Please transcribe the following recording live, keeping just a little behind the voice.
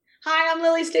Hi, I'm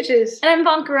Lily Stitches. And I'm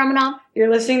Vanka Romanoff. You're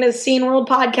listening to the Scene World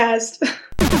Podcast.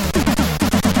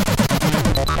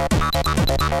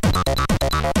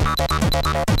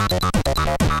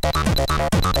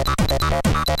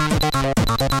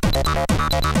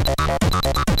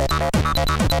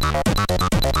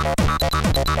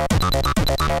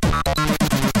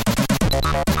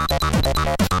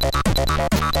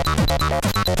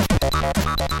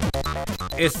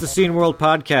 It's the Scene World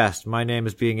Podcast. My name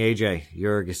is being AJ.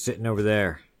 Jörg is sitting over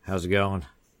there. How's it going?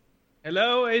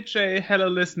 Hello, AJ. Hello,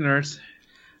 listeners.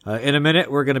 In a minute,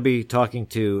 we're going to be talking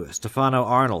to Stefano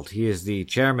Arnold. He is the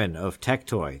chairman of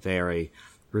Tectoy. They are a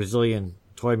Brazilian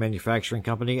toy manufacturing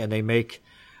company, and they make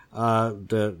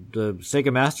the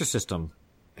Sega Master System.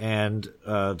 And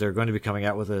they're going to be coming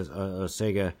out with a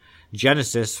Sega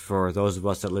Genesis for those of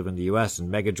us that live in the U.S.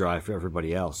 and Mega Drive for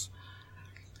everybody else.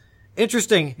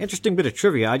 Interesting bit of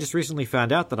trivia. I just recently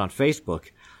found out that on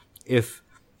Facebook, if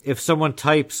someone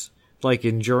types like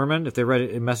in German, if they read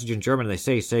a message in German and they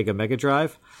say Sega Mega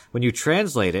Drive, when you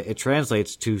translate it, it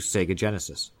translates to Sega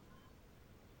Genesis,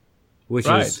 which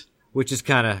is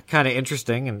kind of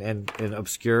interesting and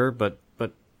obscure, but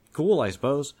cool, I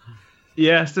suppose.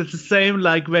 Yes, it's the same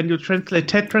like when you translate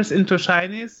Tetris into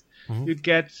Chinese, you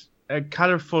get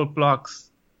colorful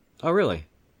blocks. Oh, really?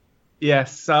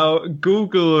 Yes, so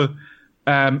Google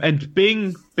and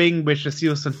Bing, which is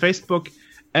used on Facebook,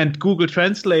 and Google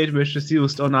Translate, which is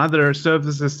used on other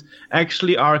services,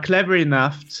 actually are clever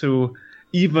enough to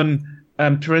even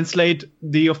translate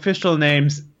the official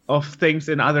names of things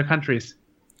in other countries.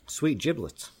 Sweet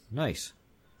giblets. Nice.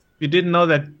 You didn't know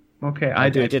that? Okay, I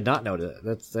did. I did not know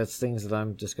that. That's things that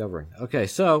I'm discovering. Okay,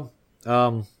 so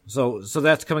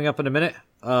that's coming up in a minute.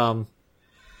 In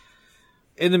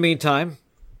the meantime,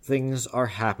 things are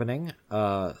happening,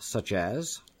 such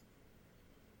as...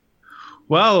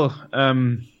 Well,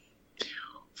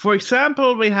 for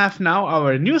example, we have now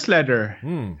our newsletter.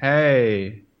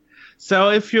 Hey. So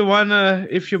if you wanna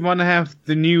have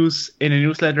the news in a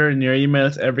newsletter in your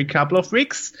emails every couple of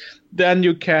weeks, then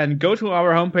you can go to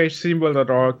our homepage,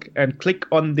 sceneworld.org, and click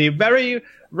on the very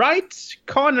right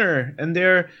corner. And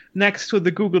there, next to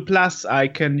the Google Plus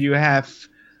icon, you have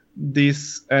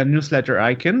this newsletter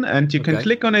icon, and you can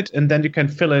click on it, and then you can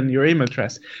fill in your email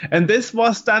address. And this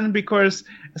was done because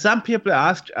some people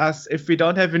asked us if we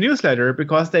don't have a newsletter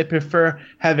because they prefer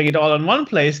having it all in one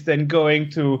place than going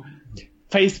to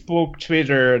Facebook,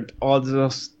 Twitter, all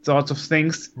those sorts of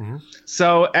things.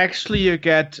 So actually you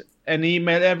get an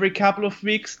email every couple of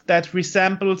weeks that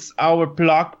resembles our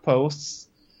blog posts.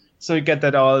 So you get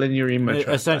that all in your email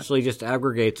address. It essentially just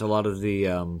aggregates a lot of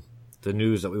the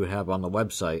news that we would have on the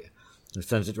website and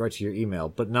sends it right to your email,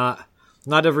 but not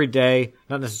every day,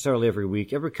 not necessarily every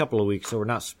week, every couple of weeks, so we're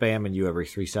not spamming you every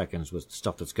 3 seconds with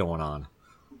stuff that's going on.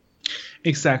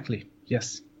 Exactly,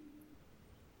 yes.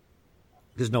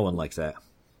 Because no one likes that.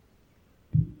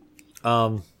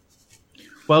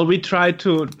 Well, we try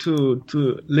to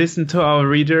listen to our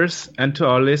readers and to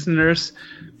our listeners.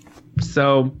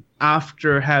 So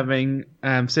after having,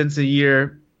 since a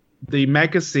year, the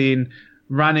magazine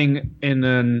running in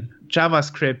a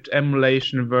JavaScript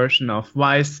emulation version of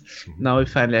Vice, now we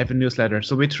finally have a newsletter.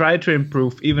 So we try to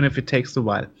improve, even if it takes a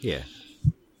while. Yeah.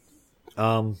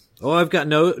 I've got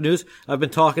no news. I've been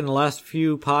talking the last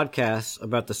few podcasts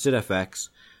about the SidFX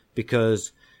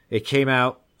because it came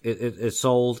out, it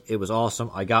sold, it was awesome.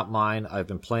 I got mine. I've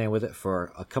been playing with it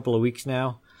for a couple of weeks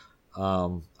now.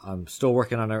 I'm still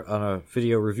working on a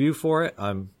video review for it.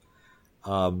 I'm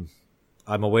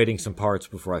awaiting some parts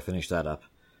before I finish that up.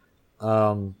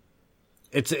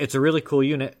 It's a really cool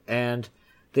unit, and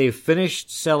they've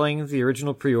finished selling the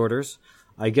original pre-orders.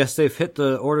 I guess they've hit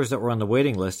the orders that were on the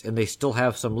waiting list, and they still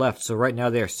have some left. So right now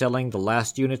they are selling the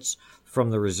last units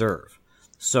from the reserve.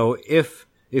 So if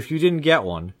you didn't get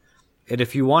one, and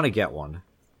if you want to get one,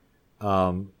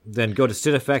 then go to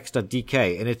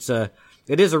sidfx.dk, and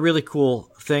it is a really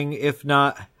cool thing. If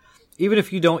not, even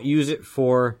if you don't use it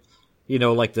for,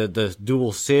 like the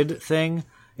dual SID thing,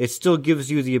 it still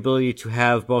gives you the ability to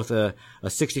have both a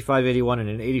 6581 and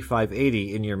an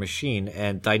 8580 in your machine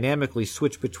and dynamically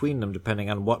switch between them depending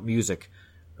on what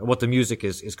the music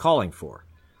is calling for,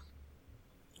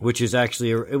 which is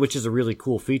a really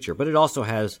cool feature. But it also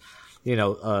has,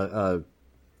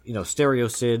 stereo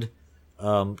SID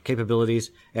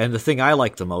capabilities. And the thing I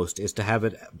like the most is to have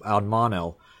it on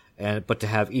mono, but to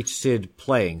have each SID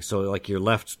playing. So like your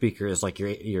left speaker is like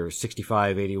your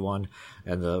 6581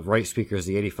 and the right speaker is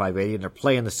the 8580, and they're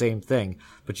playing the same thing,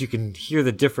 but you can hear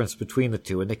the difference between the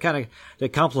two, and they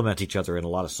complement each other in a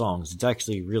lot of songs. It's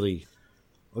actually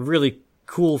a really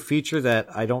cool feature that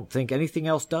I don't think anything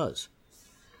else does.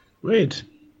 Great.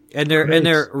 And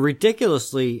they're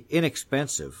ridiculously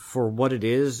inexpensive for what it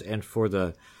is and for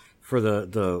the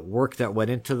work that went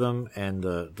into them and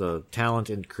the talent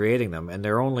in creating them. And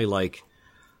they're only like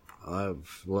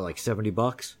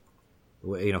 $70,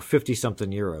 50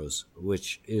 something euros,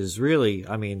 which is really,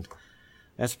 I mean,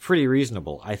 that's pretty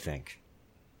reasonable, I think.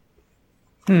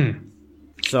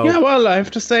 So yeah, well, I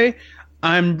have to say,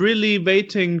 I'm really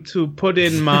waiting to put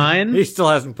in mine. He still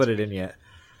hasn't put it in yet.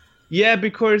 Yeah,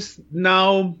 because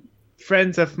now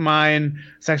friends of mine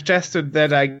suggested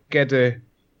that I get a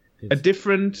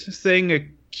different thing, a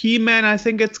Keyman, I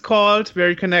think it's called, where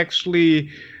you can actually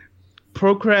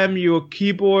program your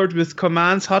keyboard with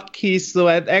commands, hotkeys, so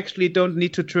I actually don't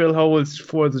need to drill holes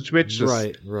for the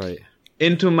switches. Right.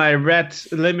 Into my red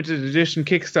limited edition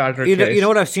Kickstarter case. You know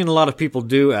what I've seen a lot of people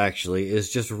do, actually, is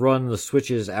just run the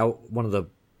switches out one of the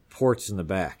ports in the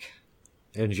back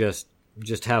and just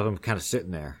have them kind of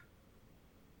sitting there.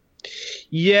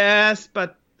 Yes,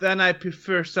 but then I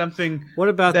prefer something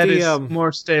is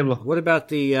more stable. What about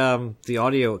the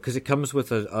audio? Because it comes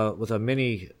with a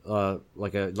mini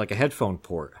like a headphone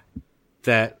port.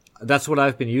 That's what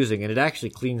I've been using, and it actually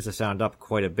cleans the sound up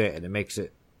quite a bit, and it makes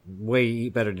it way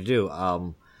better to do.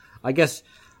 I guess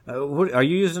what are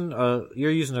you using?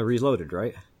 You're using a Reloaded,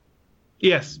 right?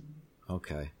 Yes.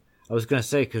 Okay. I was gonna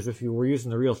say, because if you were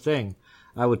using the real thing,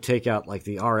 I would take out like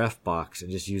the RF box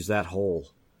and just use that hole.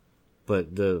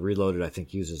 But the Reloaded, I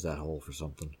think, uses that hole for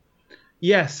something.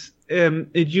 Yes,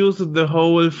 it uses the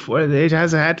hole it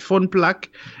has a headphone plug,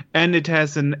 and it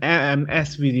has an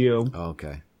S-video. Oh,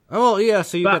 okay. Oh, well, yeah,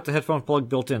 so you got the headphone plug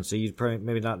built in, so you'd probably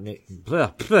maybe not need...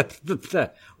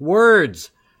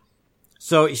 Words!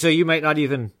 So you might not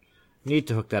even need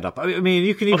to hook that up. I mean,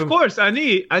 you can even... Of course, I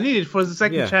need it for the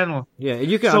second channel. Yeah,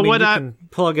 you can, you can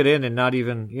plug it in and not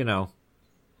even,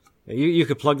 You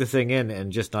could plug the thing in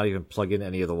and just not even plug in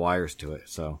any of the wires to it.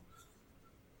 So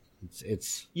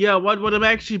it's yeah. What I'm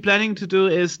actually planning to do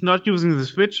is not using the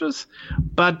switches,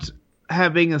 but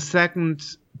having a second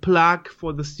plug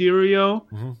for the stereo.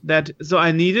 Mm-hmm. So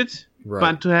I need it,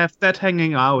 but to have that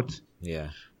hanging out. Yeah.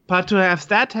 But to have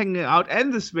that hanging out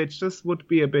and the switches would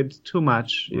be a bit too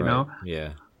much, you know.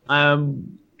 Yeah.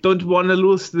 Don't want to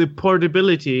lose the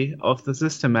portability of the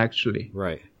system actually.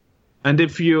 Right. And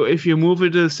if you move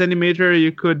it a centimeter,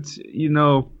 you could,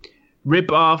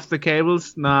 rip off the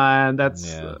cables. Nah, that's...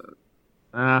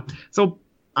 so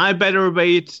I better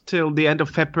wait till the end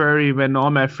of February when all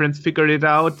my friends figured it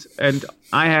out, and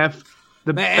I have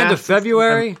the end of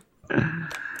February?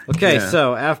 Okay,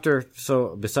 yeah.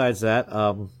 So besides that,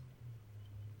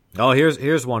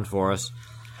 here's one for us.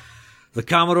 The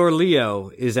Commodore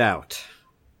Leo is out.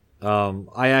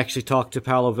 I actually talked to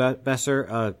Paolo Besser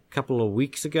a couple of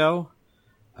weeks ago.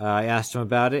 I asked him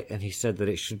about it, and he said that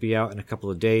it should be out in a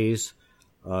couple of days,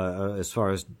 as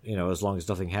far as, as long as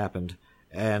nothing happened.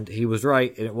 And he was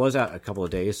right, and it was out in a couple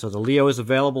of days. So the Leo is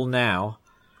available now.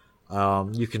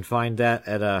 You can find that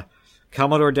at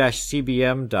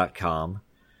Commodore-CBM.com.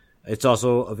 It's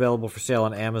also available for sale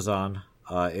on Amazon.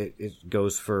 It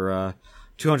goes for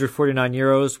 249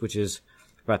 euros, which is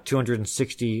about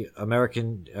 260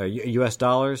 American US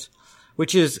dollars,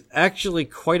 which is actually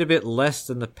quite a bit less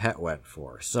than the PET went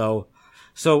for. So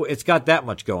it's got that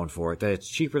much going for it, that it's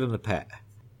cheaper than the PET.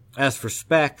 As for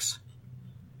specs,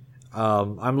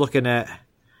 I'm looking at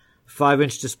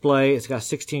 5-inch display. It's got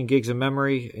 16 gigs of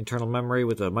memory, internal memory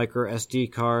with a micro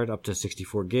SD card up to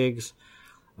 64 gigs.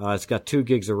 It's got 2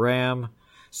 gigs of RAM,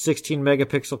 16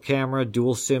 megapixel camera,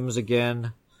 dual SIMs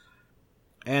again.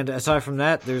 And aside from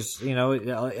that, there's,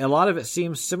 a lot of it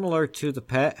seems similar to the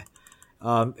PET.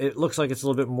 It looks like it's a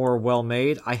little bit more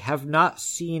well-made. I have not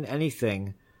seen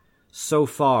anything so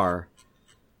far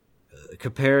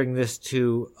comparing this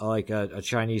to like a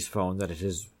Chinese phone that it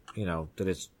is, that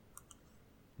it's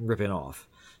ripping off.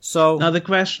 So now the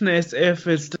question is if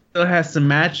it still has the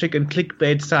magic and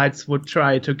clickbait sites would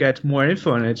try to get more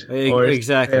info on it.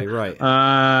 Exactly, right.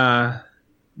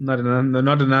 Not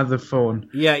another phone.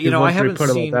 Yeah,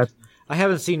 I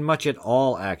haven't seen much at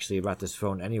all actually about this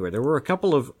phone anywhere. There were a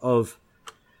couple of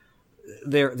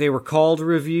they were called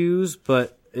reviews,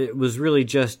 but it was really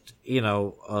just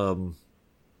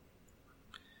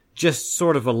just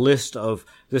sort of a list of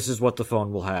this is what the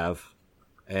phone will have,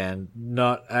 and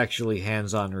not actually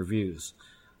hands-on reviews.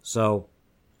 So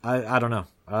I don't know.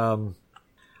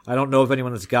 I don't know of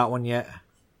anyone that's got one yet.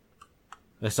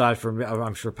 Aside from,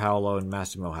 I'm sure Paolo and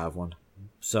Massimo have one.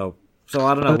 So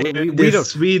I don't know. We don't.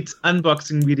 Sweet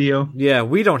unboxing video. Yeah,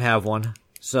 we don't have one.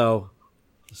 So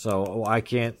I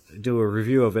can't do a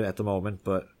review of it at the moment.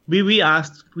 But we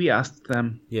asked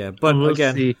them. Yeah, but we'll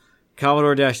again, see.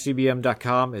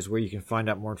 Commodore-CBM.com is where you can find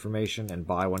out more information and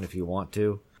buy one if you want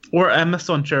to. Or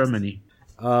Amazon Germany.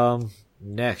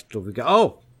 Next, we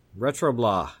got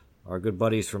Retroblah, our good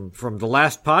buddies from the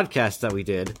last podcast that we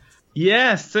did.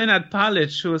 Yes, Senad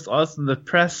Palic, who is also the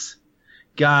press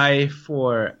guy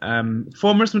for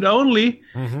Formers Mode Only.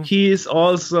 Mm-hmm. He is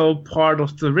also part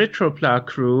of the Retropla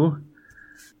crew.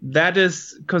 That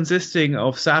is consisting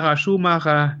of Sarah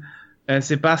Schumacher,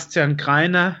 Sebastian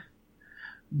Greiner,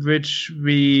 which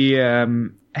we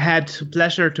had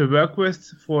pleasure to work with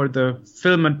for the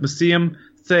Film and Museum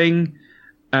thing,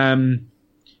 Film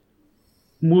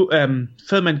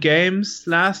and Games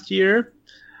last year.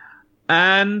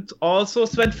 And also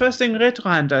Sven Fösting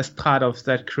Retrohunter is part of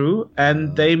that crew,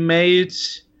 and they made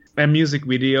a music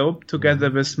video together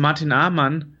with Martin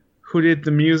Amann, who did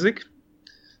the music.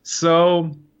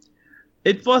 So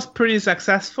it was pretty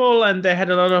successful, and they had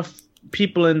a lot of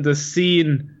people in the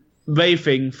scene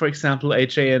waving, for example,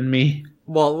 AJ and me.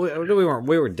 Well, we weren't.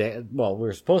 We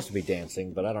were supposed to be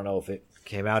dancing, but I don't know if it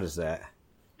came out as that.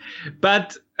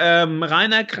 But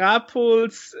Rainer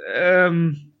Kraphol's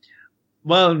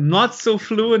not so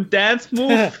fluent dance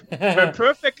move were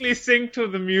perfectly synced to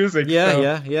the music.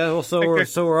 Yeah. Well,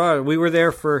 so were ours. We were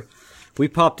there we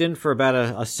popped in for about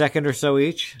a second or so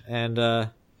each, and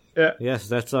yes,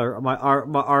 that's our.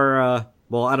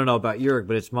 Well, I don't know about Jurg,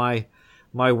 but it's my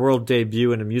world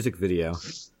debut in a music video.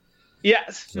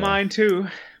 Yes, so. Mine too.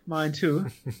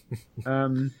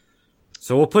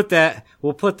 So we'll put that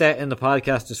in the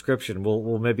podcast description.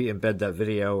 We'll maybe embed that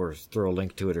video or throw a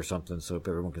link to it or something so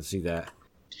everyone can see that.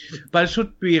 But it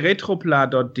should be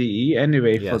retropla.de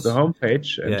anyway for the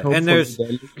homepage. And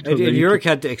Jurg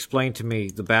had to explain to me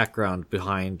the background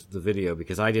behind the video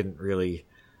because I didn't really.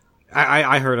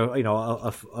 I heard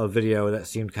a video that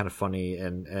seemed kind of funny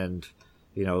and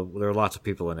there were lots of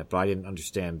people in it, but I didn't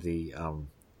understand the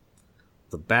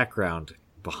background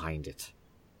behind it.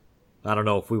 I don't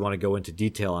know if we want to go into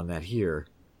detail on that here.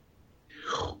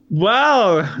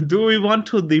 Well, do we want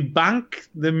to debunk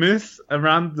the myth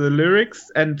around the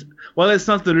lyrics? And, well, it's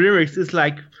not the lyrics. It's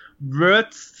like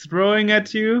words throwing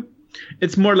at you.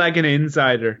 It's more like an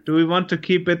insider. Do we want to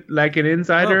keep it like an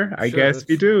insider? I guess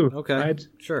we do. Okay. Right?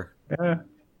 Sure. Yeah.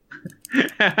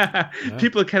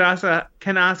 People can ask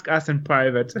us in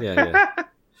private. Yeah.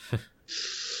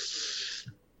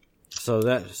 So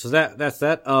that's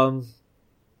that.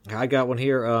 I got one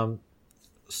here.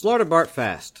 Slaughter Bart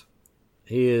Fast.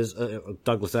 He is a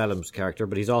Douglas Adams character,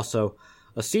 but he's also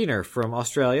a scener from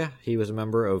Australia. He was a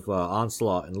member of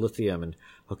Onslaught and Lithium and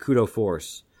Hakuto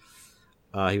Force.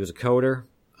 He was a coder.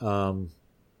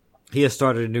 He has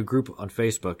started a new group on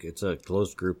Facebook. It's a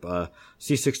closed group,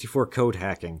 C64 Code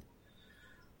Hacking.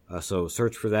 So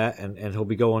search for that, and he'll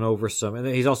be going over some. And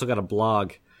he's also got a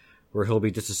blog where he'll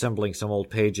be disassembling some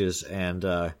old pages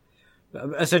and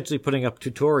essentially putting up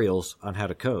tutorials on how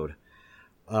to code.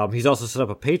 He's also set up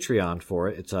a Patreon for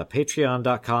it. It's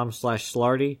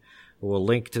patreon.com/Slarty. We'll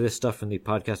link to this stuff in the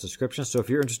podcast description. So if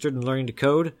you're interested in learning to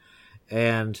code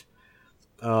and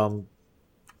want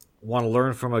to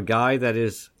learn from a guy that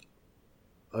is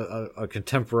a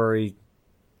contemporary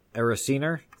era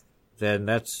scener, then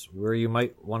that's where you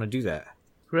might want to do that.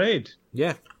 Great.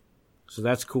 Yeah. So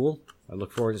that's cool. I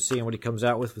look forward to seeing what he comes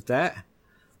out with that.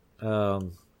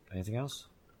 Anything else?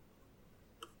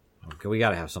 Okay, we got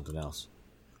to have something else.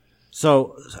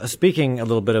 So, speaking a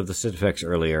little bit of the Sidfix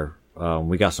earlier,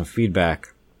 we got some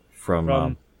feedback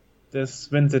from this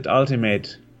Vincent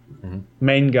Ultimate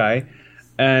main guy.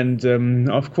 And,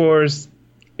 of course,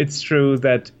 it's true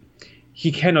that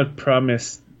he cannot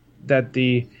promise that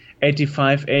the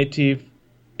 8580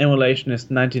 emulation is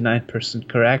 99%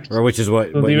 correct. Or which is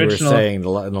what you were saying in the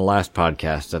last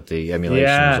podcast, that the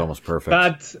emulation is almost perfect.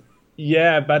 But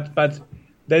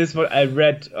that is what I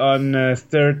read on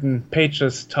certain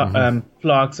pages,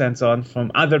 blogs and so on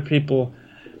from other people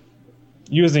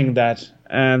using that.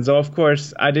 And so, of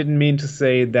course, I didn't mean to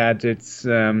say that it's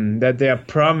that they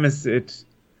promise it,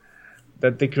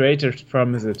 that the creators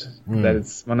promise it, that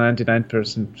it's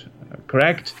 199%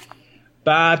 correct.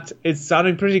 But it's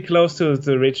sounding pretty close to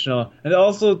the original. And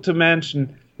also to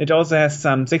mention, it also has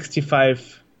some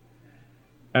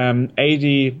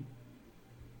 6580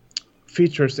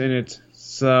 features in it.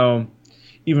 So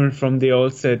even from the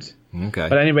old set. Okay.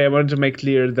 But anyway, I wanted to make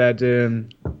clear that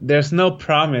there's no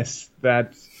promise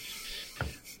that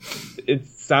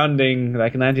it's sounding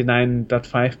like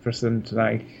 99.5%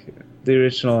 like the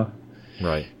original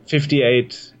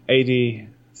 5880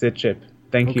 Z chip.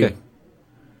 Thank you.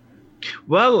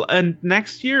 Well, and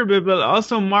next year we will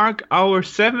also mark our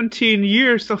 17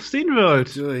 years of Scene World.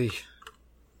 Oy.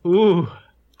 Ooh.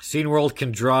 Scene World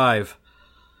can drive.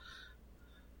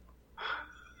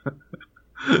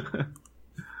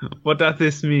 What does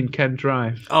this mean? Can't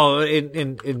drive? Oh,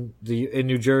 in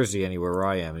New Jersey, anywhere where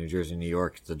I am, New Jersey, New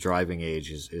York, the driving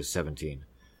age is 17.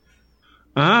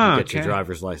 Ah, you get your okay.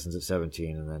 driver's license at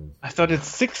 17, and then I thought it's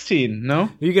 16. No.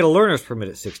 you get a learner's permit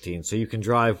at 16, so you can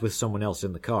drive with someone else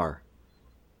in the car.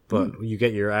 But you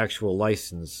get your actual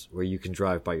license where you can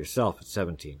drive by yourself at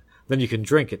 17. Then you can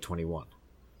drink at 21.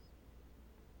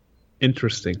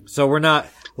 Interesting. So we're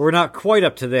not quite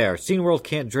up to there. SceneWorld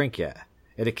can't drink yet,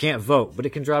 and it can't vote, but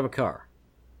it can drive a car.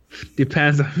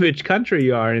 Depends on which country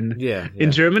you are in. Yeah.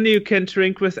 In Germany, you can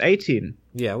drink with 18.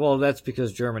 Yeah, well, that's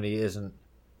because Germany isn't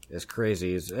as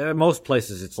crazy as most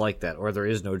places. It's like that, or there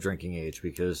is no drinking age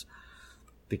because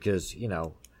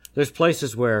there's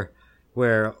places where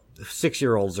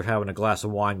 6-year-olds are having a glass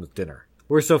of wine with dinner.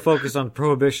 We're so focused on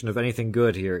prohibition of anything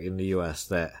good here in the U.S.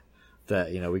 that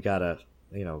we gotta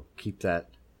keep that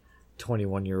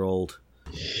 21-year-old.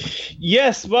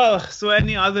 Yes. Well. So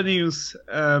any other news?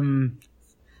 I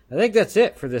think that's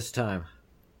it for this time.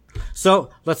 So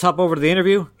let's hop over to the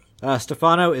interview.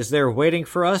 Stefano is there waiting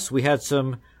for us. We had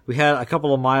a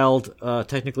couple of mild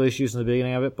technical issues in the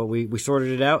beginning of it, but we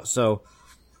sorted it out. So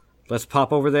let's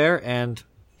pop over there and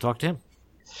talk to him.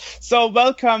 So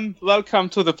welcome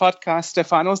to the podcast,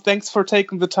 Stefano. Thanks for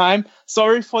taking the time.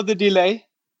 Sorry for the delay.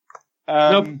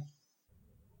 Nope.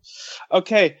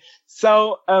 Okay.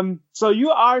 So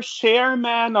you are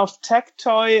chairman of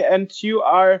TechToy, and you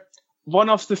are one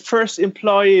of the first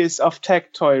employees of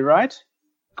TechToy, right?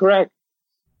 Correct.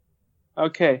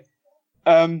 Okay.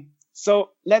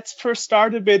 So let's first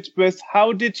start a bit with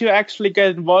how did you actually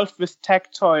get involved with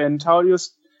TechToy and how you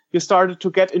started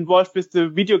to get involved with the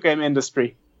video game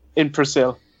industry in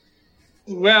Brazil?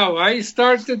 Well, I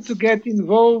started to get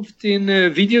involved in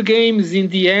video games in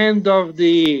the end of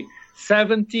the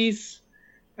 70s.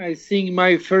 I think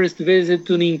my first visit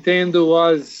to Nintendo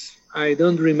was, I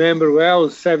don't remember well,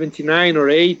 79 or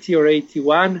 80 or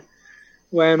 81,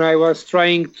 when I was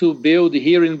trying to build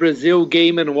here in Brazil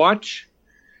Game & Watch.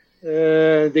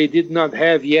 They did not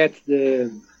have yet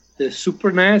the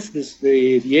Super NES,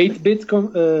 the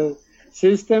 8-bit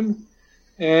system.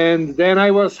 And then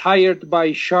I was hired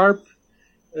by Sharp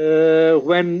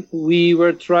when we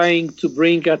were trying to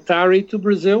bring Atari to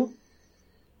Brazil.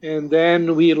 And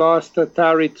then we lost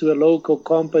Atari to a local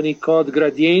company called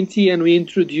Gradiente, and we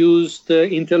introduced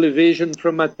Intellivision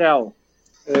from Mattel.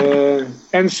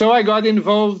 And so I got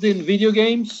involved in video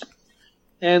games.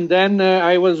 And then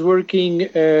I was working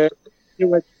here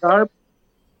at Sharp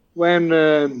when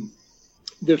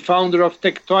the founder of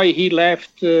TechToy, he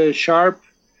left Sharp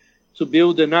to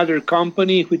build another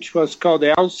company, which was called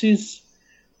Elsys,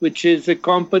 which is a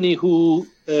company who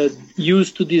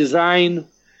used to design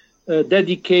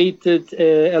dedicated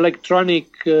electronic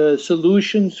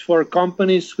solutions for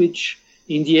companies which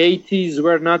in the 80s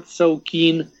were not so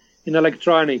keen in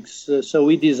electronics. So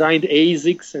we designed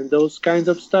ASICs and those kinds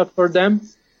of stuff for them.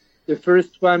 The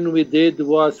first one we did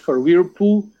was for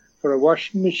Whirlpool, for a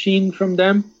washing machine from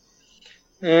them.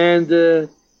 And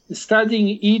studying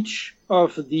each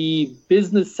of the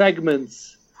business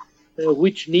segments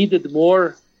which needed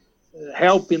more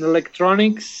help in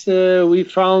electronics, we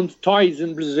found toys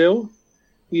in Brazil.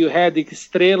 We had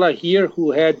Estrela here,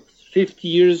 who had 50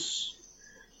 years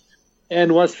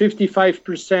and was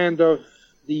 55% of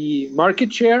the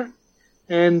market share,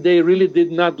 and they really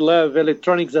did not love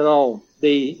electronics at all.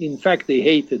 In fact, they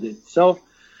hated it. So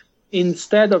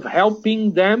instead of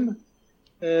helping them,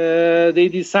 they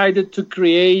decided to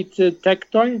create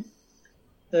TechToy.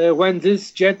 When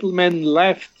this gentleman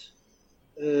left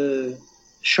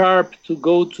Sharp to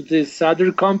go to this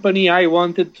other company, I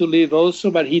wanted to leave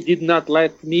also, but he did not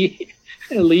let me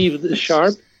leave the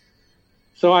Sharp.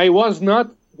 So I was not,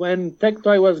 when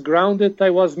TechToy was grounded, I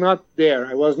was not there.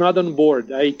 I was not on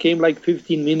board. I came like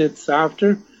 15 minutes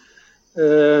after.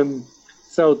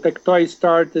 So TechToy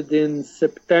started in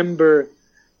September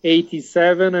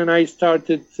 87, and I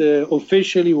started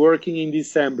officially working in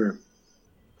December.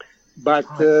 But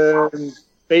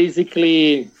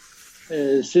basically,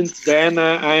 since then,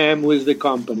 I am with the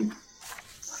company.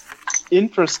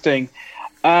 Interesting.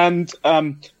 And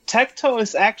TechToy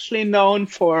is actually known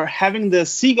for having the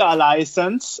Sega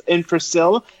license in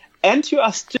Brazil, and you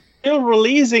are still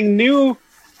releasing new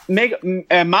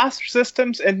Master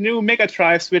Systems and new Mega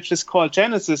Drives, which is called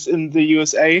Genesis in the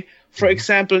USA. For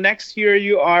example, next year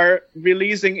you are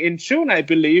releasing in June, I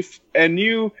believe, a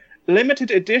new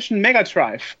limited edition Mega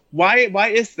Drive. Why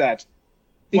is that?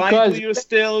 Because why do you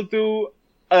still do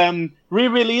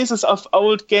re-releases of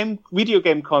old video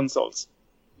game consoles?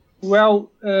 Well,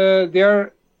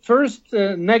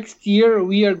 next year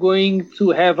we are going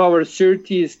to have our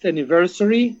 30th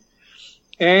anniversary,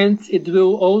 And it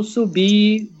will also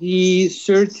be the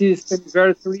 30th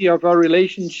anniversary of our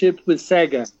relationship with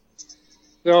Sega.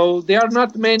 So there are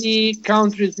not many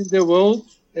countries in the world,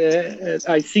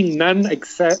 I think none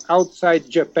except outside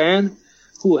Japan,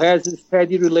 who has a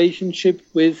steady relationship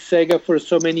with Sega for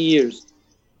so many years.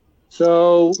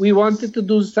 So we wanted to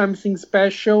do something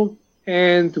special,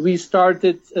 and we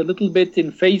started a little bit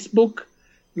in Facebook.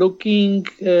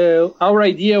 Our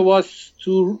idea was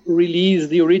to release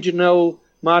the original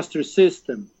Master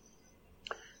System.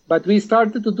 But we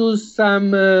started to do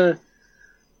some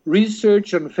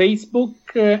research on Facebook,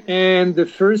 and the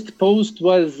first post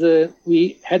was,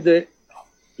 we had an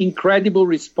incredible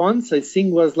response. I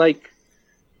think was like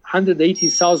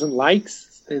 180,000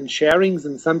 likes and sharings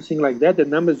and something like that. The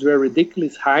numbers were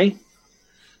ridiculously high.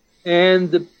 And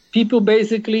the people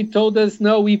basically told us,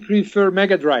 no, we prefer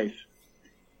Mega Drive.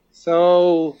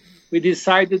 So we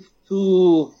decided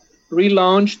to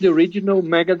relaunch the original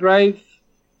Mega Drive,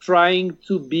 trying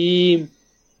to be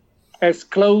as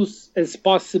close as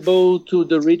possible to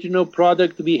the original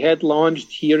product we had launched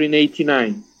here in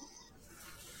 '89.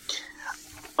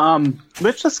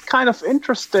 Which is kind of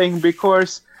interesting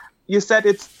because you said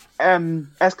it's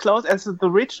as close as the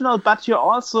original, but you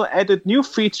also added new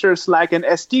features like an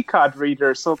SD card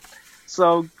reader. So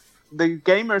the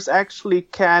gamers actually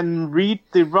can read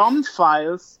the ROM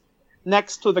files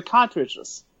next to the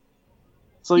cartridges.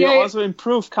 So you also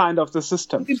improved kind of the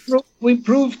system. We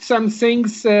improved some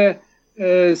things.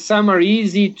 Some are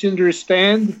easy to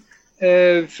understand.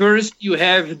 First, you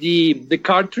have the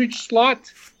cartridge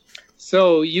slot.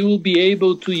 So you will be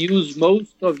able to use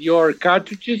most of your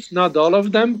cartridges, not all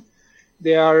of them.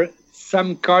 There are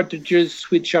some cartridges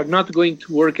which are not going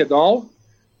to work at all.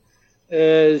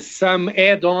 Some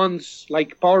add-ons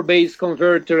like power base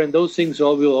converter and those things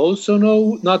will also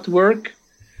not work.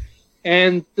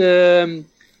 And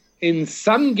in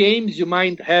some games, you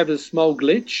might have a small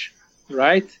glitch,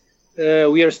 right?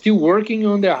 We are still working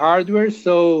on the hardware,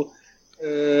 so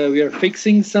we are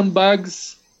fixing some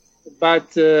bugs.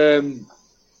 But it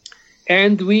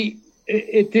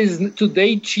is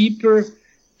today cheaper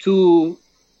to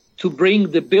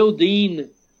bring the built-in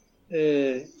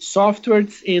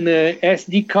softwares in a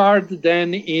SD card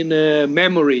than in a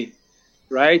memory,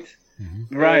 right?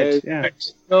 Mm-hmm. Right. Yeah.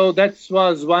 So that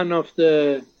was one of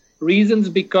the reasons,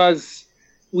 because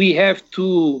we have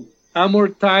to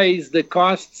amortize the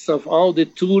costs of all the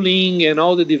tooling and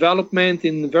all the development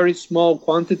in very small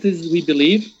quantities, we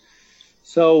believe.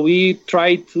 So we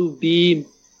try to be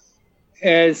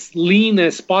as lean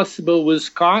as possible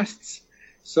with costs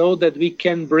so that we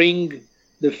can bring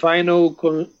the final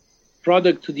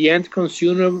product to the end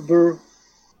consumer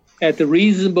at a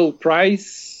reasonable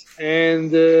price.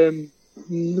 And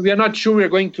we are not sure we are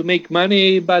going to make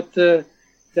money, but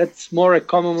that's more a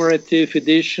commemorative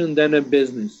edition than a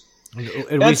business.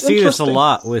 And we see this a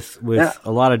lot with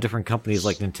a lot of different companies.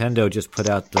 Like Nintendo just put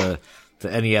out the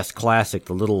NES Classic,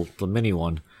 the mini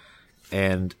one,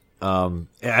 and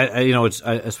it's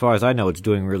as far as I know, it's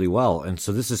doing really well. And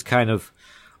so this is kind of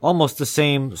almost the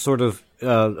same sort of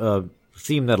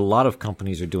theme that a lot of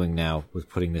companies are doing now with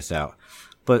putting this out.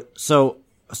 But so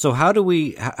how do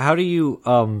you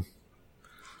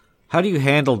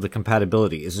handle the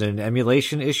compatibility? Is it an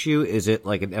emulation issue? Is it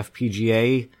like an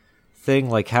FPGA thing?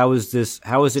 Like how is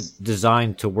it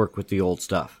designed to work with the old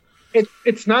stuff?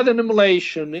 It's not an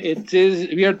emulation.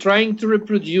 We are trying to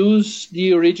reproduce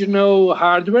the original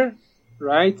hardware,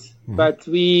 right? Mm-hmm. But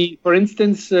for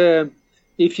instance,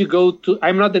 if you go to,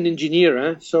 I'm not an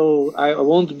engineer, so I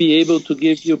won't be able to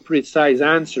give you precise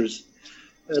answers.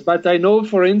 But I know,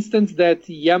 for instance, that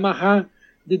Yamaha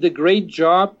did a great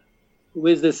job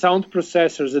with the sound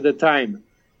processors at the time,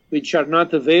 which are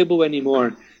not available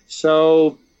anymore.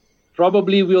 So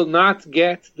probably will not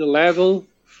get the level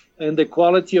and the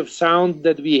quality of sound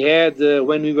that we had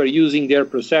when we were using their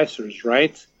processors,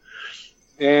 right?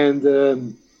 And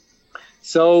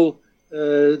some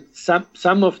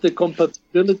of the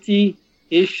compatibility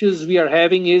issues we are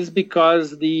having is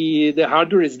because the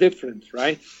hardware is different,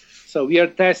 right? So we are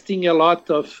testing a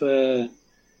lot of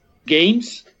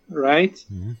games, right?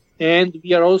 Mm-hmm. And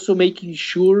we are also making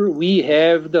sure we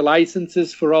have the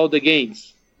licenses for all the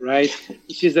games, right?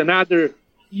 Which is another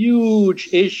huge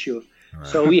issue. Right.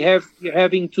 So we're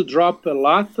having to drop a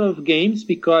lot of games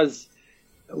because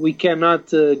we cannot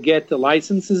get the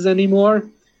licenses anymore.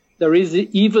 There is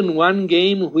even one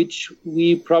game which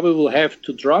we probably will have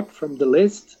to drop from the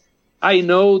list. I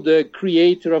know the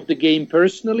creator of the game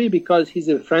personally because he's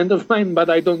a friend of mine, but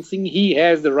I don't think he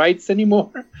has the rights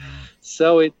anymore.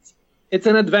 So it's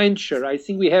an adventure. I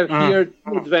think we have here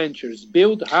two adventures: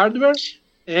 build hardware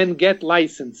and get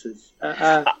licenses.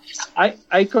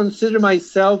 I consider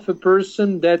myself a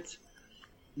person that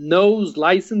knows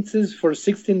licenses for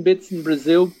 16 bits in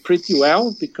Brazil pretty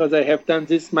well, because I have done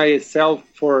this myself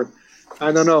for,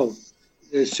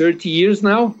 30 years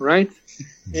now, right?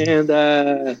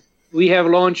 And we have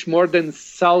launched more than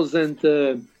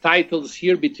 1,000 titles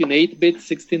here between 8-bit,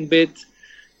 16-bit,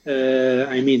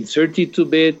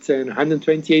 32-bit and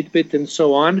 128-bit and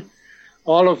so on.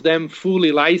 All of them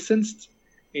fully licensed.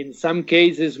 In some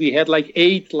cases, we had like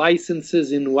 8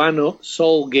 licenses in one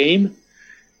sole game.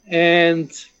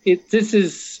 And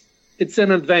it's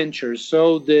an adventure.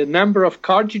 So the number of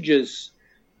cartridges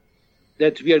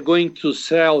that we are going to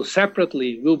sell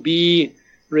separately will be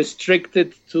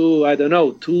restricted to,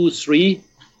 2, 3,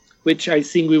 which I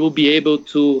think we will be able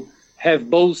to have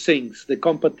both things, the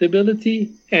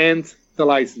compatibility and the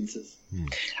licenses.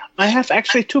 I have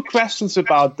actually 2 questions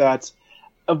about that.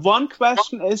 One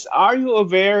question is, are you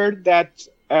aware that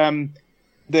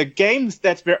the games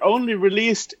that were only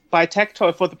released by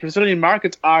Tectoy for the Brazilian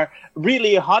market are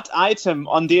really a hot item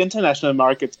on the international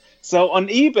market? So on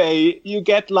eBay, you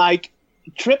get like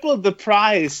triple the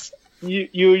price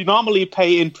you normally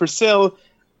pay in Brazil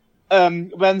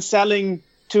when selling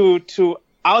to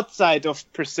outside of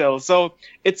Brazil. So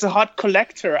it's a hot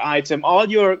collector item. All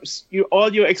your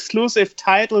exclusive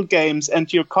title games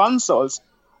and your consoles,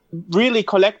 really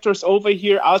collectors over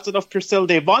here outside of Brazil,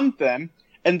 they want them,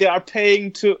 and they are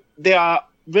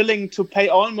willing to pay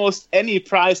almost any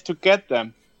price to get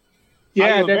them. Yeah,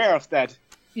 are you aware of that?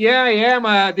 Yeah, I am.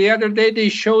 The other day they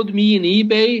showed me in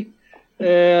eBay,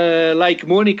 like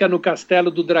Mônica no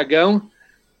Castelo do Dragão,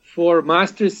 for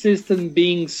Master System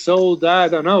being sold. I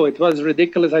don't know. It was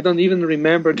ridiculous. I don't even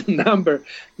remember the number,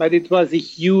 but it was a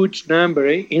huge number.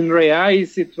 In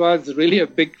reais, it was really a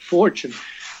big fortune.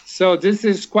 So this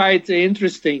is quite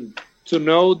interesting to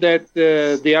know that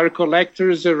there are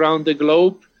collectors around the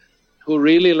globe who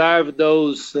really love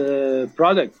those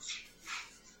products.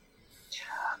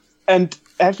 And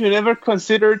have you ever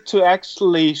considered to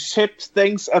actually ship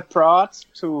things abroad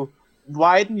to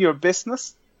widen your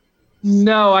business?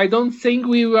 No, I don't think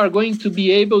we are going to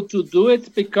be able to do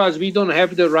it because we don't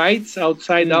have the rights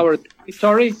outside our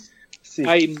territory.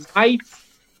 I might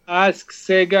ask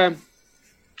Sega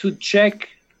to check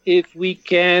if we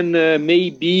can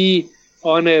maybe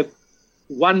on a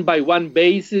one-by-one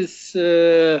basis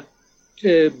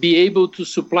be able to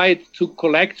supply it to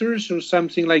collectors or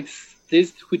something like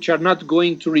this, which are not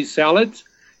going to resell it,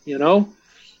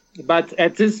 But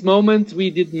at this moment, we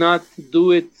did not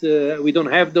do it. We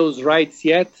don't have those rights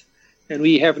yet, and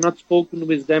we have not spoken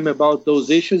with them about those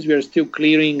issues. We are still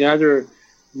clearing other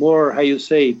more,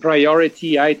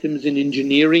 priority items in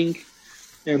engineering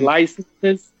and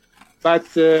licenses.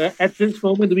 But at this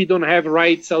moment, we don't have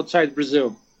rights outside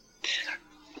Brazil.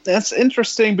 That's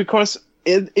interesting because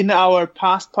in our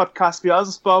past podcast, we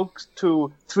also spoke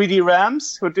to 3D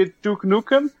Rams, who did Duke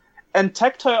Nukem. And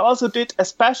Tectoy also did a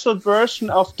special version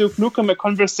of Duke Nukem,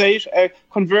 a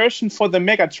conversion for the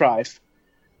Mega Drive.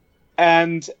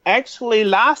 And actually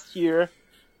last year,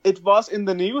 it was in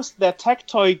the news that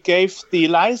Tectoy gave the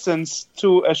license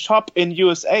to a shop in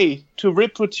USA to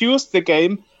reproduce the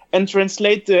game and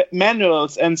translate the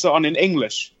manuals and so on in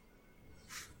English.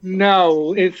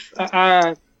 No,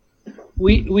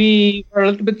 we were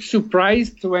a little bit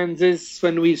surprised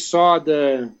when we saw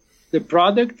the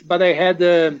product, but I had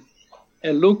a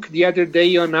look the other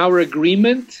day on our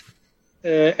agreement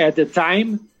at the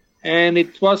time, and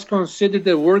it was considered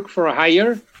a work for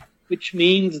hire, which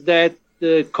means that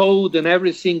the code and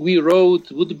everything we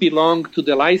wrote would belong to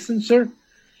the licensor.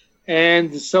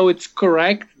 And so it's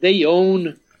correct. They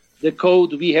own the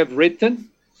code we have written,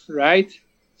 right?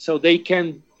 So they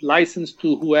can license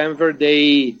to whoever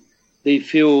they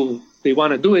feel they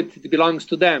want to do it. It belongs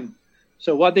to them.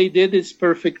 So what they did is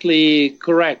perfectly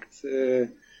correct.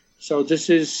 So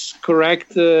this is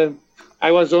correct.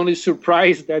 I was only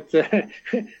surprised that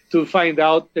to find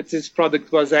out that this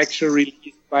product was actually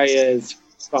released by a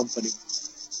company.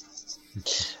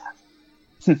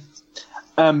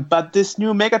 But this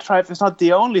new Mega Drive is not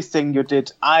the only thing you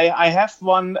did. I have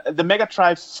the Mega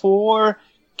Drive 4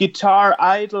 Guitar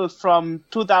Idol from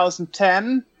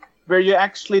 2010, where you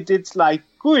actually did like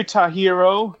Guitar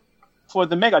Hero for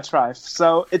the Mega Drive.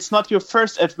 So it's not your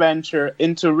first adventure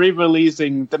into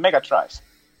re-releasing the Mega Drive.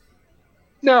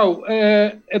 No,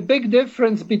 a big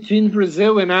difference between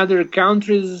Brazil and other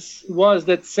countries was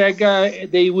that Sega,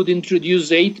 they would introduce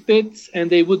 8-bit and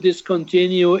they would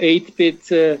discontinue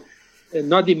 8-bit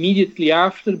not immediately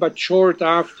after, but short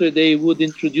after they would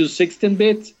introduce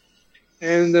 16-bit.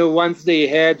 And once they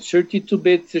had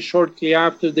 32-bit, shortly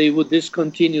after they would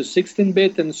discontinue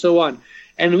 16-bit and so on.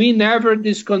 And we never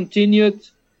discontinued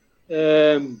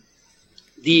let's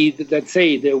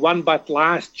say, the one but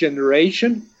last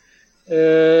generation,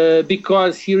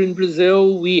 because here in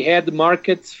Brazil we had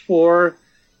markets for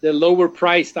the lower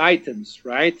priced items,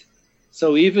 right?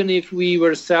 So even if we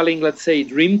were selling, let's say,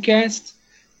 Dreamcast,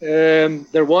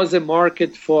 there was a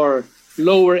market for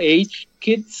lower age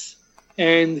kids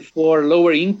and for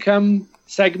lower income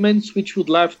segments which would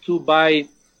love to buy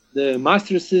the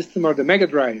Master System or the Mega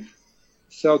Drive.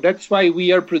 So that's why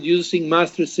we are producing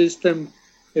Master System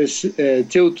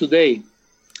till today.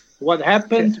 What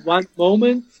happened one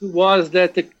moment was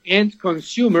that the end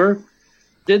consumer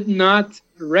did not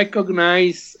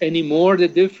recognize anymore the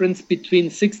difference between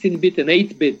 16-bit and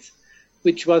 8-bit,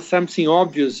 which was something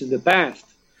obvious in the past.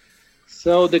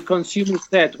 So the consumer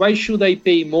said, why should I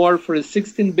pay more for a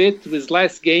 16-bit with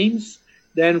less games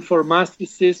than for Master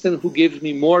System who gives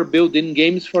me more built-in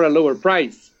games for a lower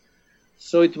price?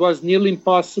 So it was nearly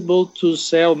impossible to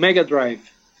sell Mega Drive.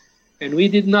 And we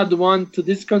did not want to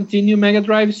discontinue Mega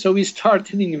Drive, so we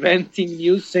started inventing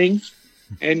new things.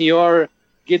 And your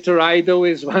Guitar Idol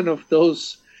is one of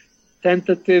those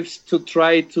tentatives to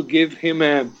try to give him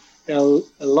a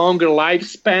longer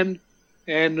lifespan.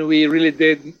 And we really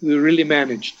did. We really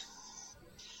managed.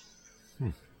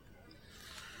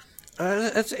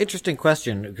 That's an interesting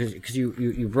question, because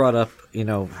you brought up,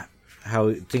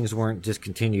 how things weren't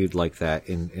discontinued like that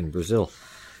in Brazil.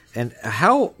 And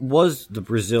how was the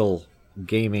Brazil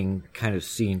gaming kind of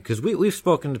scene? Because we've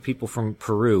spoken to people from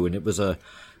Peru, and it was a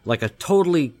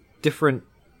totally different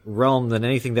realm than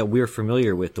anything that we're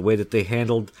familiar with. The way that they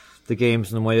handled the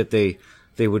games and the way that they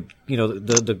would,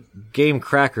 the game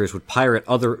crackers would pirate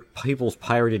other people's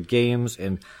pirated games,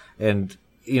 and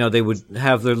they would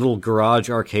have their little garage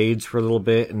arcades for a little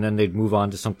bit, and then they'd move on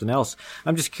to something else.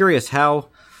 I'm just curious, how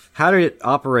did it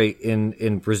operate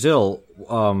in Brazil?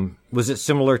 Was it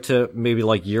similar to maybe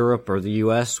like Europe or the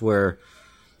U.S., where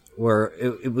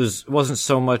it wasn't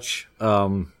so much?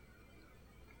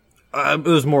 It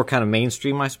was more kind of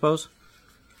mainstream, I suppose.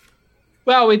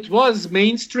 Well, it was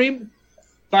mainstream,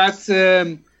 but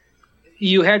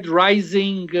you had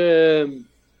rising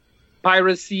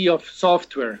piracy of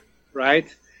software,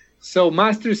 right? So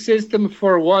Master System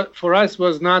for us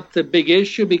was not a big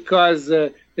issue, because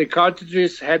the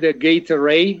cartridges had a gate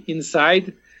array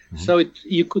inside, so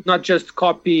you could not just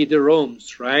copy the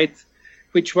ROMs, right?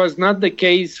 Which was not the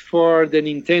case for the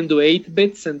Nintendo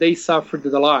 8-bits, and they suffered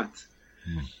a lot.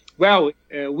 Well,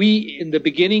 we in the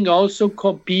beginning also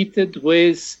competed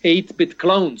with 8-bit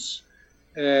clones.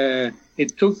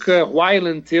 It took a while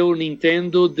until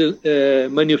Nintendo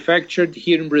manufactured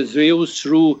here in Brazil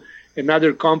through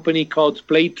another company called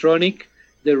Playtronic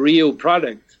the real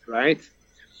product, right?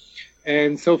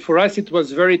 And so for us, it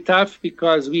was very tough,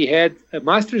 because we had a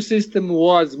Master System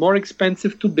was more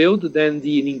expensive to build than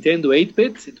the Nintendo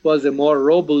 8-bits. It was a more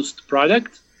robust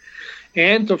product.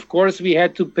 And of course, we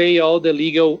had to pay all the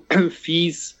legal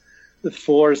fees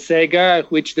for Sega,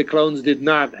 which the clones did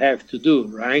not have to do,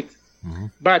 right?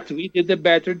 But we did a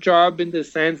better job in the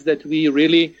sense that we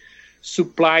really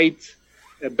supplied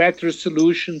a better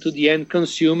solution to the end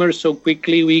consumer. So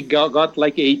quickly we got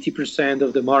like 80%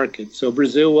 of the market. So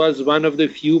Brazil was one of the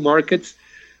few markets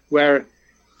where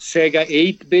Sega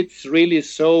 8-bits really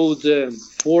sold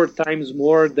 4 times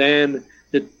more than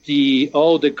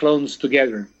all the clones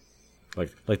together.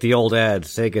 Like the old ad,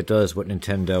 Sega does what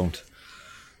Nintendo don't.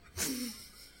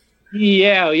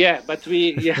 Yeah, but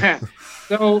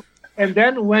So, and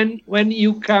then when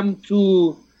you come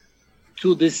to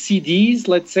the CDs,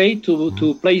 let's say, to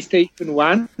PlayStation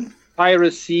 1,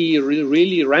 piracy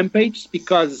really rampaged,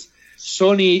 because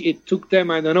Sony, it took them,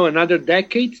 another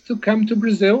decade to come to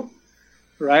Brazil,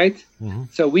 right?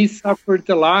 So we suffered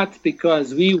a lot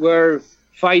because we were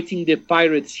fighting the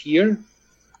pirates here.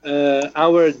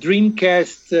 Our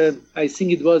Dreamcast, I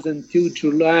think it was until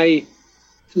July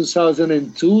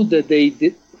 2002 that they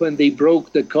did, when they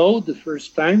broke the code the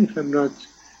first time, if I'm not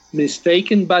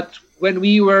mistaken. But when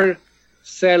we were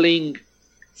selling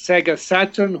Sega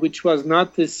Saturn, which was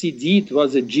not a CD, it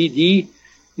was a GD,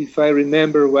 if I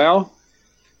remember well.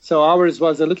 So ours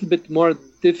was a little bit more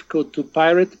difficult to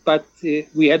pirate, but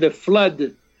we had a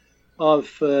flood of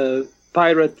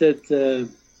pirated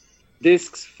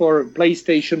discs for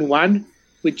PlayStation 1,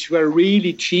 which were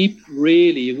really cheap,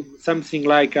 really, something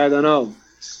like, $1,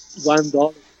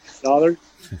 $6.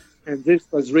 And this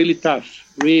was really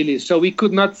tough, really. So we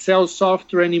could not sell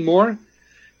software anymore.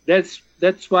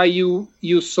 That's why you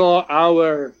saw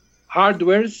our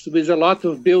hardwares with a lot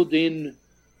of built-in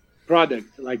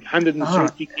product, like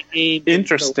 130 games.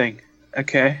 Interesting.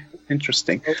 Okay,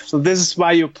 interesting. So this is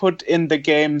why you put in the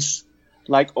games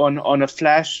like on a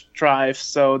flash drive,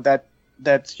 so that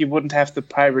you wouldn't have the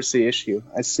piracy issue.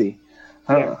 I see.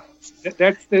 Yeah.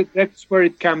 That's where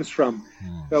it comes from.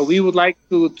 So we would like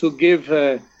to give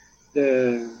the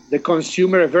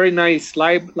consumer a very nice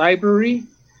library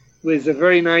with a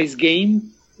very nice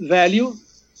game value,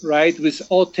 right? With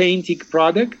authentic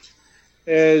product.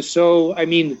 So I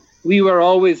mean, we were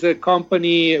always a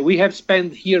company. We have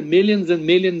spent here millions and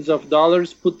millions of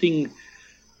dollars putting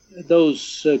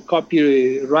those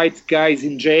copyright guys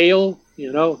in jail.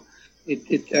 You know, we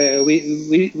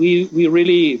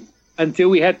really, until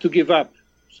we had to give up.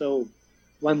 So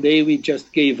one day we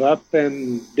just gave up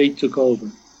and they took over.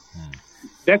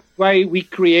 That's why we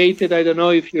created, I don't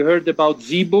know if you heard about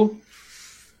Zibo,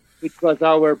 which was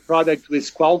our product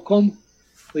with Qualcomm,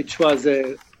 which was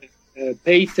a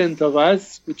patent of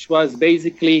us, which was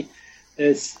basically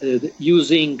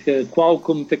using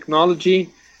Qualcomm technology.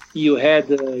 You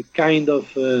had a kind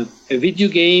of a video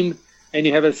game and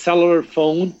you have a cellular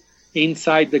phone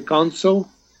inside the console.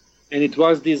 And it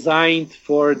was designed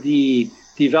for the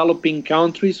developing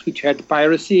countries which had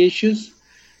piracy issues,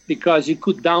 because you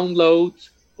could download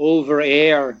over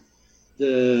air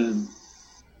the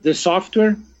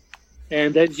software.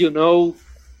 And as you know,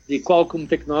 the Qualcomm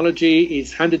technology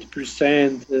is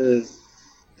 100%,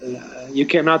 you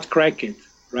cannot crack it,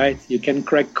 right? You can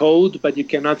crack code, but you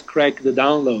cannot crack the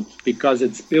download, because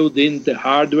it's built in the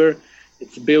hardware,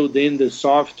 it's built in the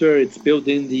software, it's built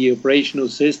in the operational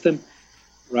system,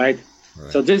 right?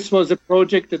 So this was a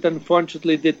project that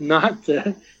unfortunately did not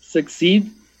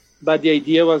succeed, but the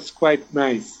idea was quite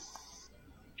nice.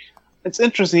 It's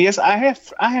interesting. Yes, I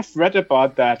have read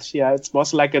about that. Yeah, it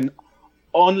was like an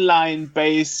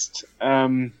online-based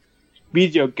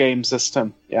video game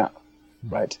system. Yeah,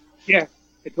 right. Yeah,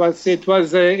 it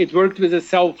worked with a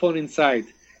cell phone inside.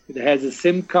 It has a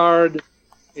SIM card.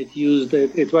 It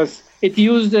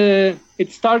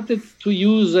started to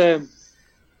use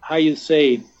how you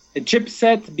say, a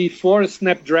chipset before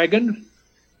Snapdragon,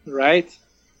 right?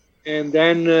 And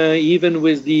then even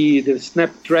with the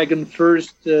Snapdragon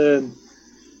first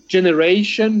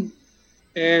generation,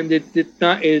 and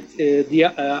the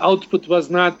output was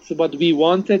not what we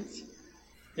wanted,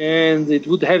 and it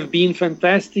would have been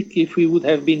fantastic if we would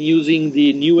have been using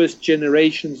the newest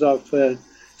generations of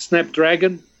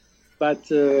Snapdragon, but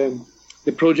the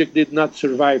project did not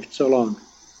survive so long.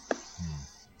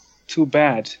 Too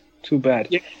bad.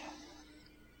 Yeah.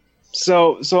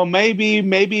 So maybe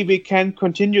we can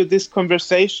continue this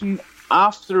conversation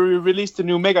after we release the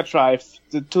new Mega Drive,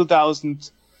 the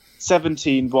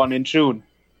 2017 one in June.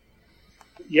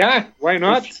 Yeah, why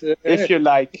not? If you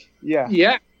like, yeah.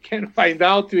 Yeah, can find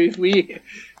out if we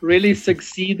really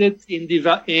succeeded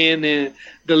in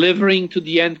delivering to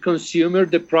the end consumer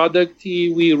the product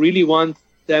we really want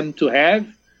them to have,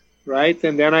 right?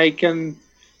 And then I can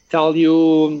tell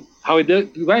you how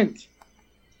it went.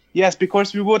 Yes,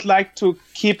 because we would like to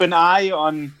keep an eye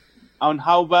on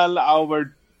how well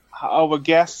our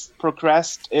guests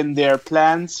progressed in their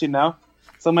plans, you know.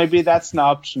 So maybe that's an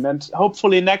option, and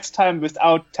hopefully next time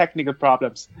without technical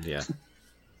problems. Yeah.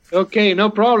 Okay, no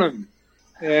problem.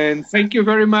 And thank you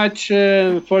very much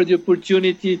for the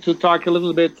opportunity to talk a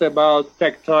little bit about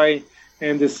Tectoy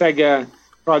and the Sega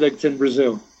products in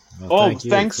Brazil. Well,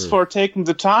 thanks for taking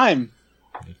the time.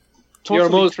 Totally You're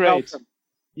most great. welcome.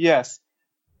 Yes.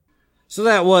 So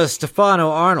that was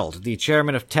Stefano Arnold, the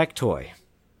chairman of Tectoy.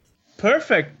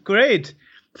 Perfect. Great.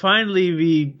 Finally,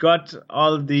 we got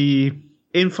all the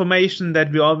information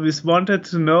that we always wanted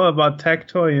to know about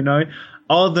Tectoy, you know,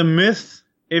 all the myths,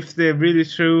 if they're really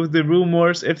true, the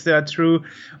rumors, if they are true,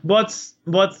 what's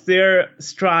their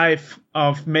strive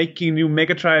of making new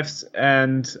Mega Drives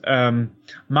and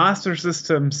Master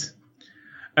Systems,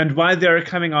 and why they're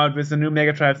coming out with a new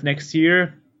Mega Drive next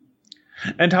year,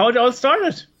 and how it all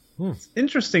started.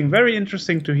 Interesting, very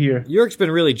interesting to hear. Jörg's been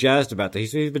really jazzed about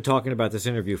this. He's been talking about this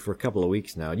interview for a couple of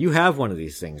weeks now. You have one of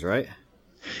these things, right?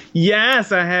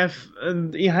 Yes, I have.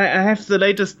 I have the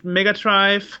latest Mega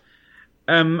Drive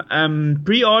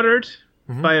pre-ordered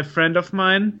by a friend of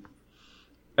mine,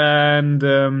 and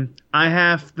I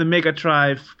have the Mega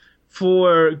Drive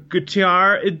for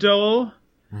Guitar Idol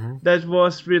that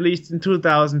was released in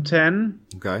 2010.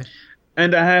 Okay.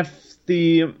 And I have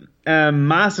the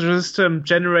Master System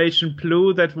Generation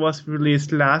Blue that was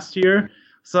released last year.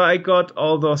 So I got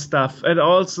all those stuff. And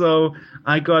also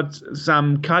I got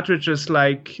some cartridges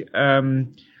like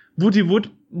Woody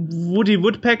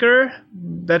Woodpecker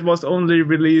that was only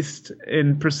released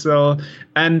in Brazil,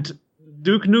 and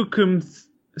Duke Nukem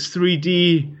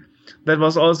 3D that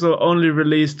was also only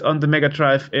released on the Mega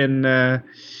Drive in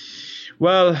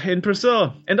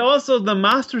Brazil. And also the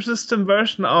Master System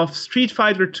version of Street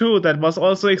Fighter 2 that was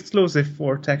also exclusive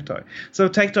for Tectoy. So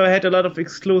Tectoy had a lot of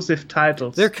exclusive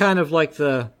titles. They're kind of like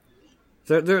they're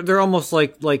almost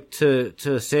like to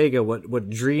Sega what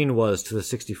Dream was to the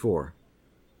 64.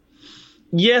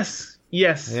 Yes.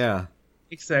 Yeah.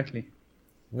 Exactly.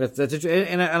 That's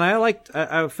and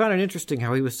I found it interesting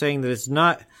how he was saying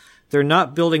that they're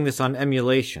not building this on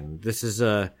emulation. This is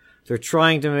they're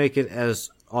trying to make it as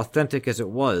authentic as it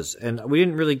was, and we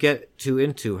didn't really get too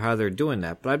into how they're doing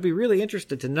that. But I'd be really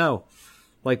interested to know,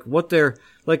 like, what they're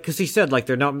like, because he said like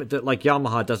they're not like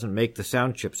Yamaha doesn't make the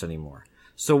sound chips anymore.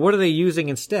 So what are they using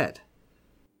instead?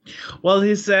 Well,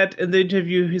 he said in the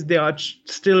interview they are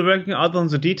still working out on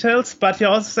the details, but he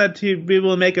also said we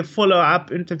will make a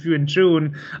follow-up interview in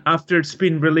June after it's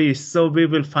been released. So we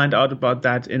will find out about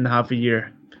that in half a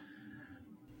year.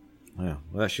 Yeah,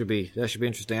 well, that should be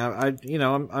interesting.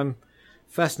 I'm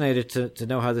fascinated to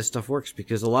know how this stuff works,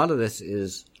 because a lot of this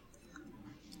is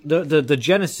the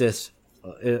Genesis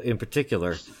in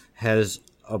particular has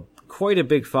quite a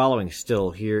big following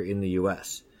still here in the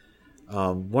U.S.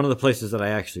 One of the places that I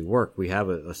actually work, we have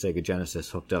a Sega Genesis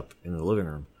hooked up in the living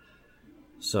room.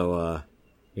 So, I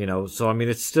mean,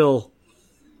 it's still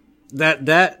that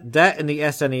and the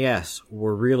SNES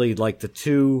were really like the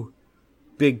two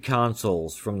big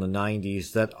consoles from the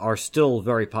 90s that are still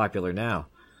very popular now.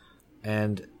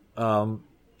 And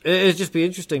it'd just be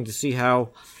interesting to see how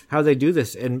they do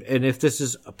this, and if this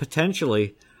is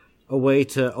potentially a way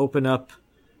to open up,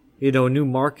 new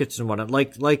markets and whatnot.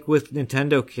 Like with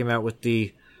Nintendo came out with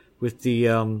the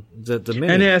Mini.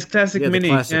 NES Classic Mini. The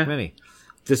Classic Mini.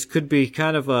 This could be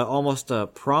kind of almost a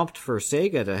prompt for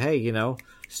Sega to,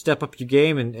 step up your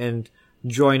game and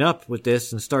join up with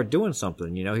this and start doing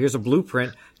something. Here's a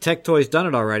blueprint. Tectoy's done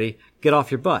it already. Get off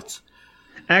your butts.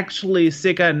 Actually,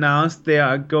 Sega announced they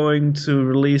are going to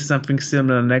release something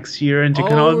similar next year, and you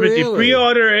can already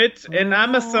pre-order it in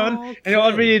Amazon, okay. and you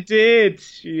already did.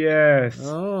 Yes.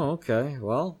 Oh, okay.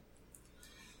 Well,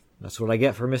 that's what I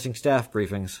get for missing staff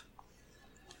briefings.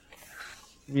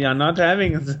 We are not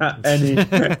having any.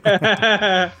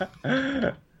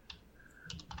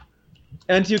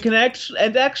 And you can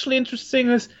actually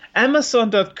interesting is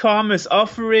Amazon.com is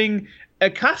offering a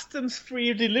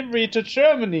customs-free delivery to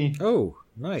Germany. Oh,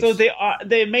 nice. So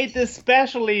they made this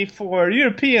specially for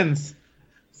Europeans.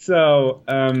 So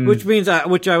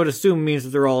which I would assume means that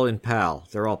they're all in PAL.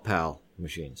 They're all PAL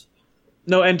machines.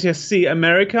 No, NTSC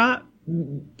America.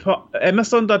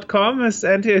 Amazon.com is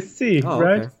NTSC,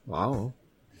 right? Okay. Wow.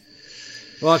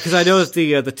 Well, because I noticed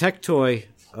the Tectoy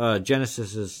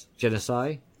Genesis,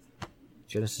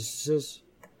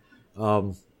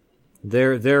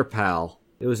 they're PAL.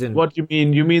 It was in. What you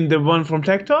mean? You mean the one from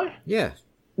Tectoy? Yeah.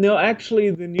 No,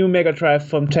 actually, the new Mega Drive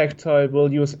from Tectoy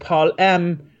will use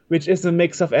PAL-M, which is a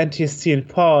mix of NTSC and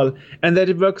PAL, and that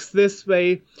it works this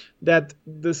way: that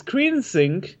the screen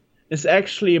sync is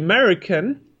actually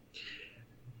American,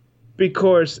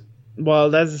 because,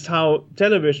 well, that is how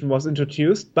television was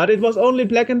introduced, but it was only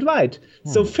black and white.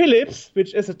 So Philips,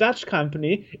 which is a Dutch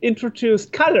company,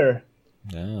 introduced color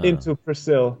into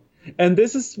Brazil, and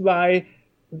this is why.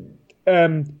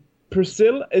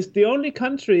 Brazil is the only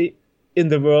country in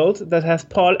the world that has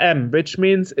PAL-M, which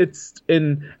means it's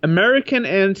in American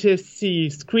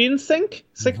NTSC screen sync,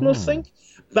 signal sync,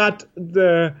 but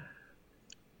the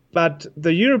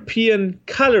European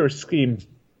color scheme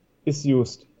is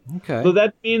used. Okay. So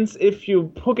that means if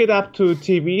you hook it up to a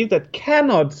TV that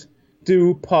cannot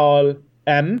do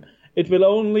PAL-M, it will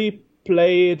only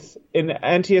play it in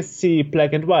NTSC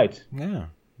black and white. Yeah.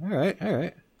 All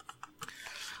right.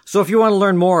 So if you want to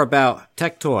learn more about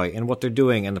Tectoy and what they're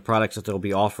doing and the products that they'll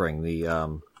be offering, the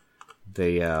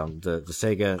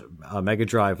Sega Mega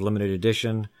Drive Limited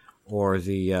Edition, or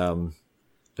they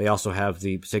also have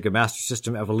the Sega Master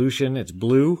System Evolution. It's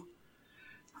blue.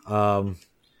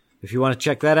 If you want to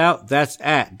check that out, that's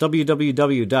at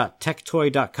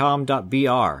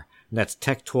www.tectoy.com.br. And that's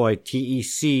Tectoy,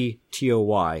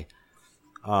 Tectoy.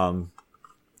 And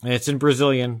it's in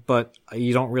Brazilian, but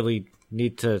you don't really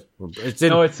need to. It's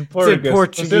in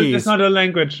Portuguese. It's not a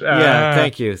language.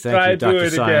 Thank you, Dr.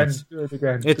 Science. Do it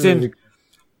again.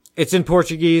 It's in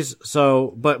Portuguese,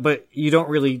 so but you don't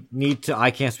really need to.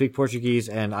 I can't speak Portuguese,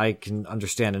 and I can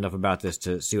understand enough about this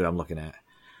to see what I'm looking at.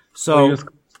 So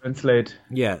translate.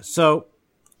 Yeah, so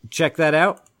check that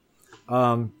out.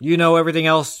 Everything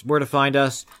else, where to find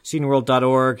us: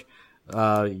 sceneworld.org,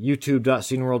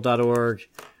 youtube.sceneworld.org.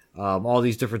 All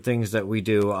these different things that we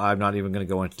do. I'm not even going to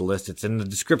go into the list. It's in the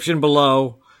description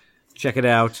below. Check it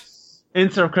out.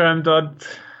 Instagram.com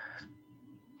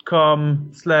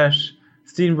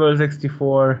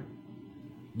patreon.com/SteamWorld64.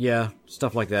 Yeah,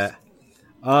 stuff like that.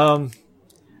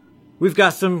 We've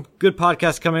got some good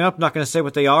podcasts coming up. Not going to say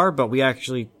what they are, but we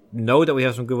actually know that we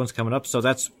have some good ones coming up. So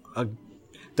that's a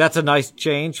nice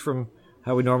change from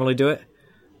how we normally do it.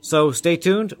 So stay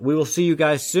tuned. We will see you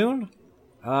guys soon.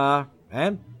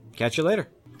 And catch you later.